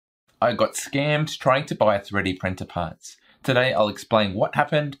I got scammed trying to buy 3D printer parts. Today I'll explain what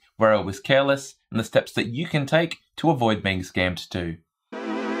happened, where I was careless, and the steps that you can take to avoid being scammed too.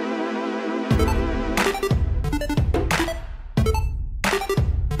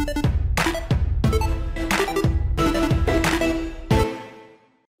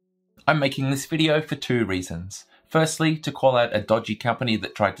 I'm making this video for two reasons. Firstly, to call out a dodgy company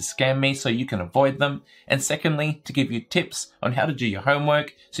that tried to scam me so you can avoid them, and secondly, to give you tips on how to do your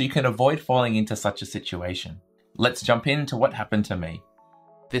homework so you can avoid falling into such a situation. Let's jump into what happened to me.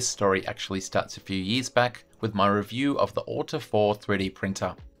 This story actually starts a few years back with my review of the Autor 4 3D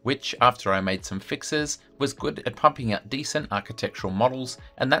printer, which, after I made some fixes, was good at pumping out decent architectural models,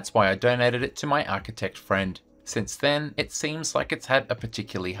 and that's why I donated it to my architect friend. Since then, it seems like it's had a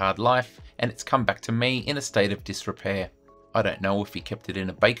particularly hard life, and it's come back to me in a state of disrepair. I don't know if he kept it in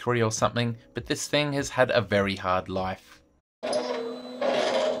a bakery or something, but this thing has had a very hard life.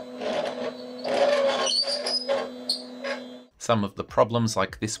 Some of the problems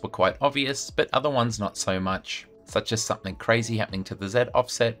like this were quite obvious, but other ones not so much, such as something crazy happening to the Z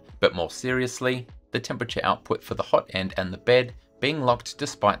offset, but more seriously, the temperature output for the hot end and the bed being locked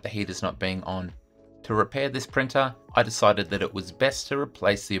despite the heaters not being on. To repair this printer, I decided that it was best to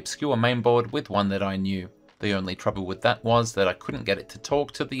replace the obscure mainboard with one that I knew. The only trouble with that was that I couldn't get it to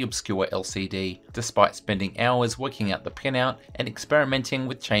talk to the obscure LCD, despite spending hours working out the pinout and experimenting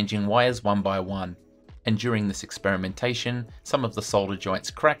with changing wires one by one. And during this experimentation, some of the solder joints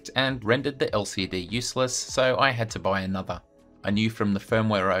cracked and rendered the LCD useless, so I had to buy another. I knew from the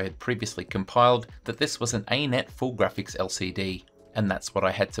firmware I had previously compiled that this was an ANET full graphics LCD, and that's what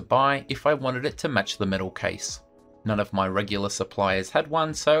I had to buy if I wanted it to match the metal case. None of my regular suppliers had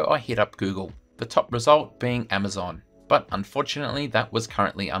one, so I hit up Google, the top result being Amazon, but unfortunately that was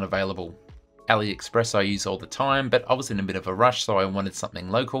currently unavailable. AliExpress I use all the time, but I was in a bit of a rush, so I wanted something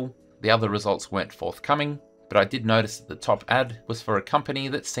local. The other results weren't forthcoming, but I did notice that the top ad was for a company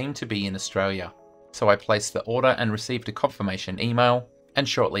that seemed to be in Australia. So I placed the order and received a confirmation email, and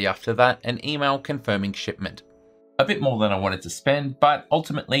shortly after that an email confirming shipment. A bit more than I wanted to spend, but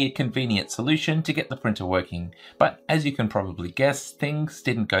ultimately a convenient solution to get the printer working. But as you can probably guess, things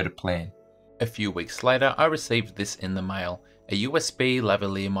didn't go to plan. A few weeks later, I received this in the mail, a USB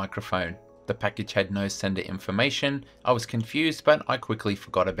lavalier microphone. The package had no sender information. I was confused, but I quickly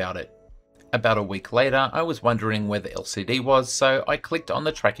forgot about it. About a week later, I was wondering where the LCD was, so I clicked on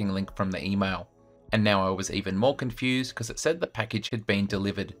the tracking link from the email. And now I was even more confused because it said the package had been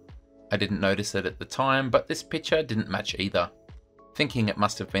delivered. I didn't notice it at the time, but this picture didn't match either. Thinking it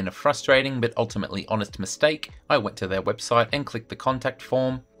must have been a frustrating but ultimately honest mistake, I went to their website and clicked the contact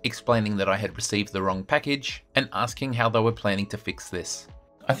form, explaining that I had received the wrong package and asking how they were planning to fix this.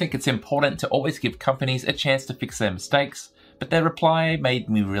 I think it's important to always give companies a chance to fix their mistakes, but their reply made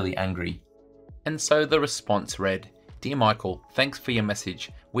me really angry. And so the response read, "Dear Michael, thanks for your message.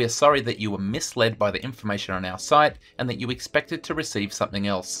 We are sorry that you were misled by the information on our site and that you expected to receive something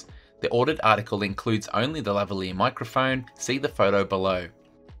else. The ordered article includes only the lavalier microphone, see the photo below.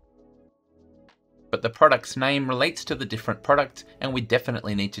 But the product's name relates to the different product and we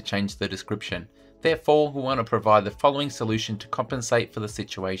definitely need to change the description. Therefore, we want to provide the following solution to compensate for the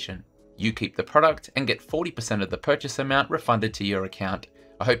situation. You keep the product and get 40% of the purchase amount refunded to your account.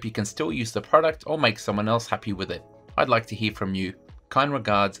 I hope you can still use the product or make someone else happy with it. I'd like to hear from you. Kind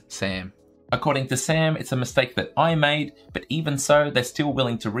regards, Sam." According to Sam, it's a mistake that I made, but even so, they're still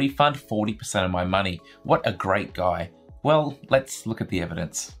willing to refund 40% of my money. What a great guy. Well, let's look at the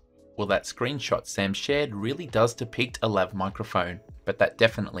evidence. Well, that screenshot Sam shared really does depict a lav microphone, but that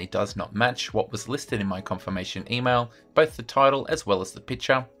definitely does not match what was listed in my confirmation email, both the title as well as the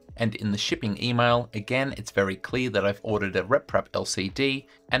picture. And in the shipping email, again, it's very clear that I've ordered a RepRap LCD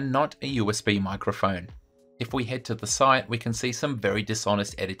and not a USB microphone. If we head to the site, we can see some very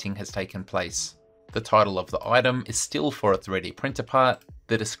dishonest editing has taken place. The title of the item is still for a 3D printer part,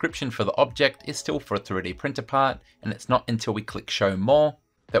 the description for the object is still for a 3D printer part, and it's not until we click show more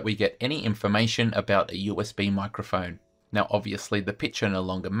that we get any information about a USB microphone. Now obviously the picture no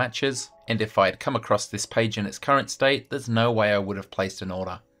longer matches, and if I had come across this page in its current state, there's no way I would have placed an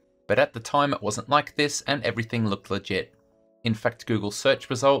order. But at the time it wasn't like this and everything looked legit. In fact, Google's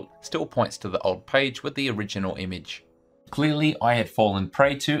search result still points to the old page with the original image. Clearly, I had fallen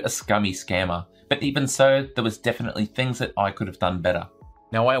prey to a scummy scammer, but even so, there was definitely things that I could have done better.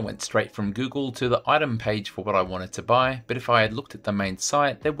 Now I went straight from Google to the item page for what I wanted to buy, but if I had looked at the main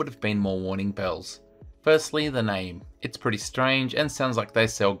site, there would have been more warning bells. Firstly, the name. It's pretty strange and sounds like they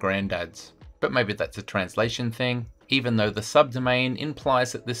sell granddads, but maybe that's a translation thing, even though the subdomain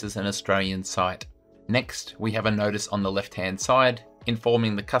implies that this is an Australian site. Next, we have a notice on the left-hand side,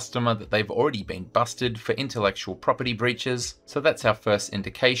 informing the customer that they've already been busted for intellectual property breaches, so that's our first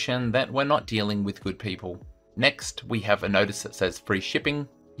indication that we're not dealing with good people. Next, we have a notice that says free shipping,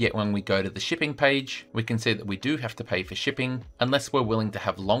 yet when we go to the shipping page, we can see that we do have to pay for shipping unless we're willing to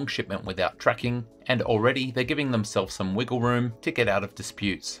have long shipment without tracking, and already they're giving themselves some wiggle room to get out of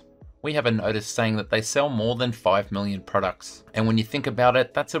disputes. We have a notice saying that they sell more than 5 million products. And when you think about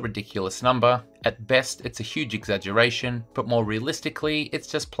it, that's a ridiculous number. At best, it's a huge exaggeration, but more realistically, it's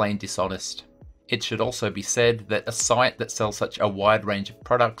just plain dishonest. It should also be said that a site that sells such a wide range of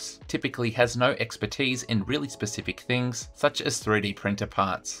products typically has no expertise in really specific things, such as 3D printer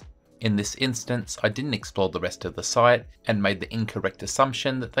parts. In this instance, I didn't explore the rest of the site and made the incorrect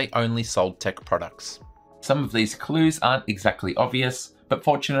assumption that they only sold tech products. Some of these clues aren't exactly obvious, but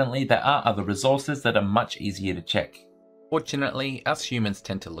fortunately there are other resources that are much easier to check. Fortunately, us humans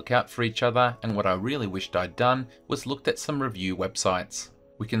tend to look out for each other, and what I really wished I'd done was looked at some review websites.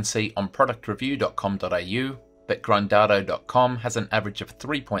 We can see on productreview.com.au that Grindado.com has an average of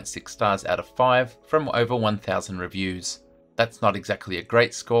 3.6 stars out of 5 from over 1,000 reviews. That's not exactly a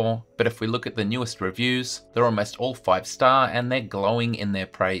great score, but if we look at the newest reviews, they're almost all 5-star and they're glowing in their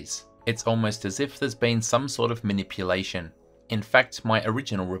praise. It's almost as if there's been some sort of manipulation. In fact, my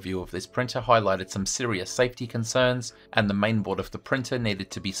original review of this printer highlighted some serious safety concerns, and the mainboard of the printer needed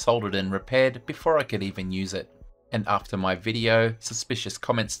to be soldered and repaired before I could even use it. And after my video, suspicious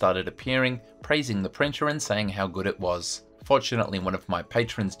comments started appearing, praising the printer and saying how good it was. Fortunately, one of my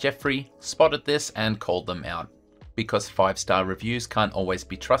patrons, Jeffrey, spotted this and called them out. Because 5-star reviews can't always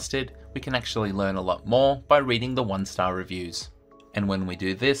be trusted, we can actually learn a lot more by reading the 1-star reviews. And when we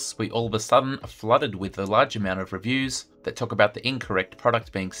do this, we all of a sudden are flooded with a large amount of reviews that talk about the incorrect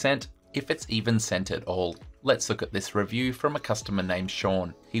product being sent, if it's even sent at all. Let's look at this review from a customer named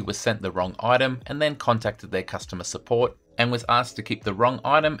Sean. He was sent the wrong item and then contacted their customer support and was asked to keep the wrong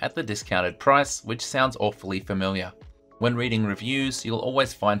item at the discounted price, which sounds awfully familiar. When reading reviews, you'll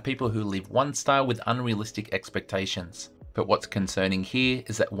always find people who leave 1 star with unrealistic expectations. But what's concerning here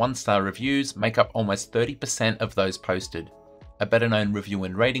is that 1-star reviews make up almost 30% of those posted. A better known review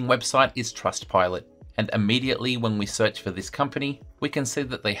and rating website is Trustpilot, and immediately when we search for this company, we can see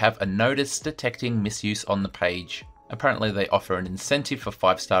that they have a notice detecting misuse on the page. Apparently they offer an incentive for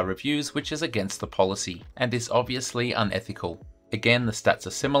 5-star reviews, which is against the policy, and is obviously unethical. Again, the stats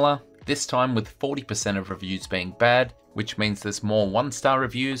are similar, this time with 40% of reviews being bad, which means there's more 1-star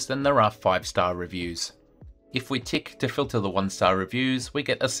reviews than there are 5-star reviews. If we tick to filter the 1-star reviews, we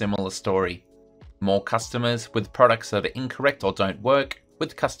get a similar story. More customers with products that are incorrect or don't work,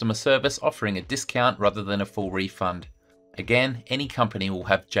 with customer service offering a discount rather than a full refund. Again, any company will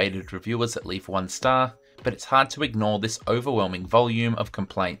have jaded reviewers that leave 1 star, but it's hard to ignore this overwhelming volume of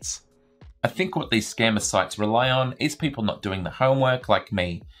complaints. I think what these scammer sites rely on is people not doing the homework like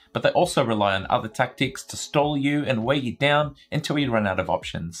me, but they also rely on other tactics to stall you and weigh you down until you run out of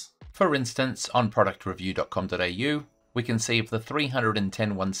options. For instance, on productreview.com.au, we can see of the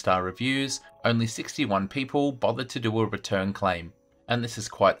 310 1-star reviews, only 61 people bothered to do a return claim. And this is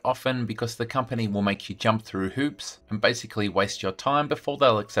quite often because the company will make you jump through hoops and basically waste your time before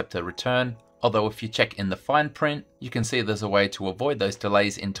they'll accept a return. Although if you check in the fine print, you can see there's a way to avoid those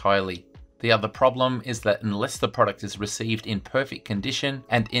delays entirely. The other problem is that unless the product is received in perfect condition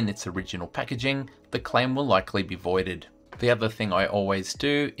and in its original packaging, the claim will likely be voided. The other thing I always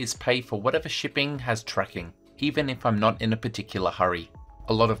do is pay for whatever shipping has tracking, even if I'm not in a particular hurry.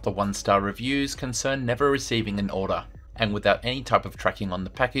 A lot of the 1-star reviews concern never receiving an order, and without any type of tracking on the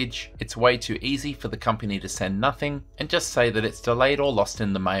package, it's way too easy for the company to send nothing and just say that it's delayed or lost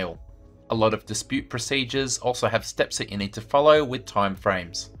in the mail. A lot of dispute procedures also have steps that you need to follow with time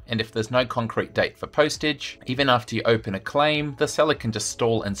frames, and if there's no concrete date for postage, even after you open a claim, the seller can just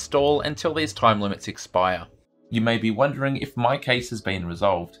stall and stall until these time limits expire. You may be wondering if my case has been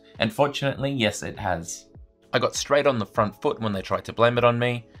resolved, and fortunately yes it has. I got straight on the front foot when they tried to blame it on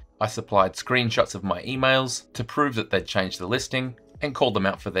me. I supplied screenshots of my emails to prove that they'd changed the listing and called them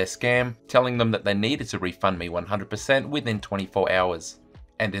out for their scam, telling them that they needed to refund me 100% within 24 hours.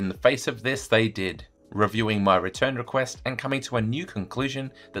 And in the face of this, they did, reviewing my return request and coming to a new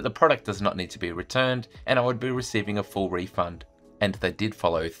conclusion that the product does not need to be returned and I would be receiving a full refund. And they did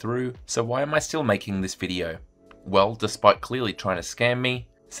follow through, so why am I still making this video? Well, despite clearly trying to scam me,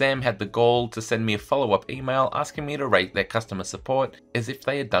 Sam had the gall to send me a follow-up email asking me to rate their customer support as if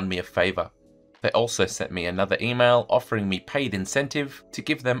they had done me a favour. They also sent me another email offering me paid incentive to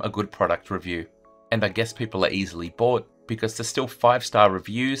give them a good product review. And I guess people are easily bought because there's still 5-star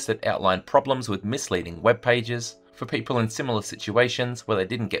reviews that outline problems with misleading web pages for people in similar situations where they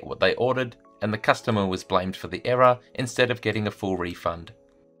didn't get what they ordered and the customer was blamed for the error instead of getting a full refund.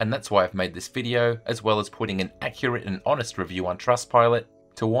 And that's why I've made this video, as well as putting an accurate and honest review on Trustpilot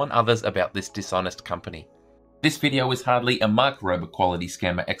to warn others about this dishonest company. This video is hardly a Mark Rober quality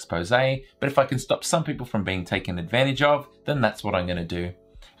scammer expose, but if I can stop some people from being taken advantage of, then that's what I'm going to do.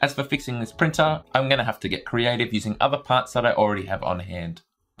 As for fixing this printer, I'm going to have to get creative using other parts that I already have on hand.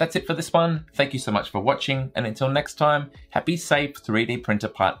 That's it for this one. Thank you so much for watching, and until next time, happy safe 3D printer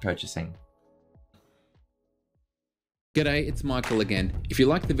part purchasing. G'day, it's Michael again. If you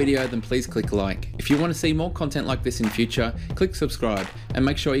liked the video, then please click like. If you want to see more content like this in future, click subscribe and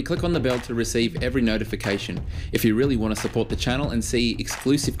make sure you click on the bell to receive every notification. If you really want to support the channel and see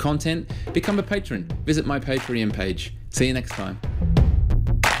exclusive content, become a patron. Visit my Patreon page. See you next time.